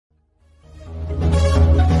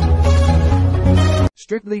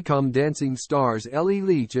Strictly Come Dancing stars Ellie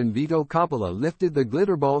Leach and Vito Coppola lifted the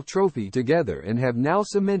Glitterball trophy together and have now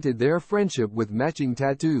cemented their friendship with matching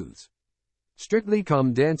tattoos. Strictly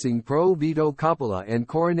Come Dancing pro Vito Coppola and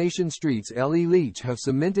Coronation Street's Ellie Leach have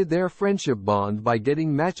cemented their friendship bond by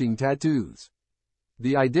getting matching tattoos.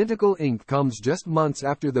 The identical ink comes just months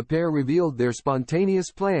after the pair revealed their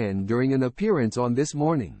spontaneous plan during an appearance on This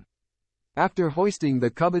Morning. After hoisting the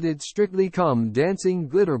coveted Strictly Come Dancing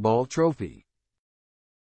Glitterball trophy,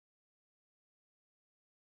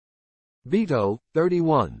 Vito,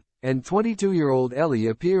 31, and 22-year-old Ellie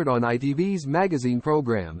appeared on ITV's magazine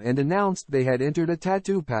program and announced they had entered a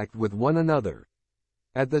tattoo pact with one another.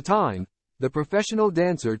 At the time, the professional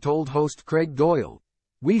dancer told host Craig Doyle,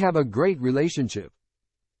 "We have a great relationship.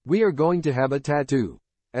 We are going to have a tattoo."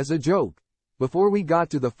 As a joke, before we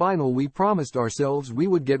got to the final we promised ourselves we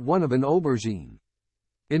would get one of an aubergine.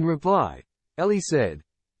 In reply, Ellie said,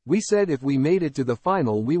 "We said if we made it to the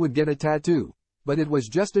final we would get a tattoo, but it was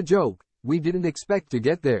just a joke. We didn't expect to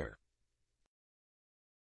get there.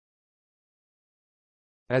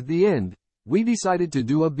 At the end, we decided to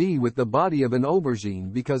do a bee with the body of an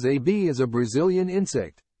aubergine because a bee is a Brazilian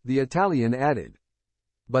insect," the Italian added.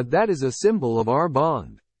 "But that is a symbol of our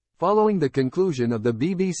bond." Following the conclusion of the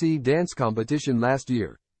BBC dance competition last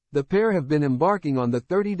year, the pair have been embarking on the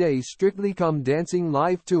 30-day Strictly Come Dancing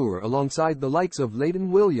live tour alongside the likes of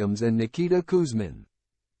Leighton Williams and Nikita Kuzmin.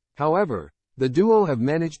 However, the duo have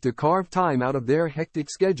managed to carve time out of their hectic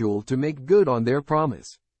schedule to make good on their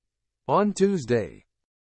promise. On Tuesday,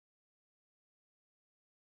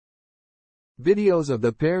 videos of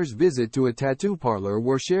the pair's visit to a tattoo parlor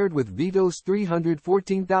were shared with Vito's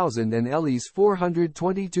 314,000 and Ellie's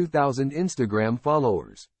 422,000 Instagram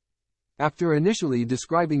followers. After initially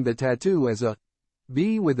describing the tattoo as a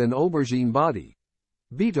bee with an aubergine body,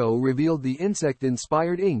 Vito revealed the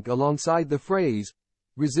insect-inspired ink alongside the phrase,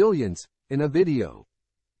 "resilience," in a video.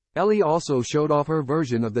 Ellie also showed off her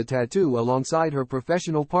version of the tattoo alongside her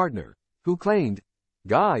professional partner, who claimed,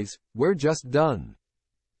 "Guys, we're just done.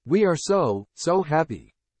 We are so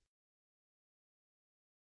happy.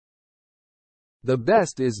 The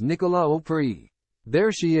best is Nicola Opry.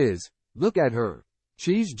 There she is, look at her.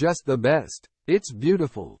 She's just the best. It's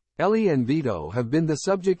beautiful." Ellie and Vito have been the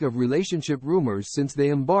subject of relationship rumors since they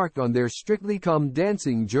embarked on their Strictly Come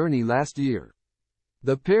Dancing journey last year.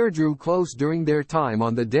 The pair drew close during their time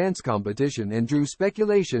on the dance competition and drew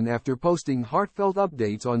speculation after posting heartfelt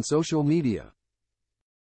updates on social media.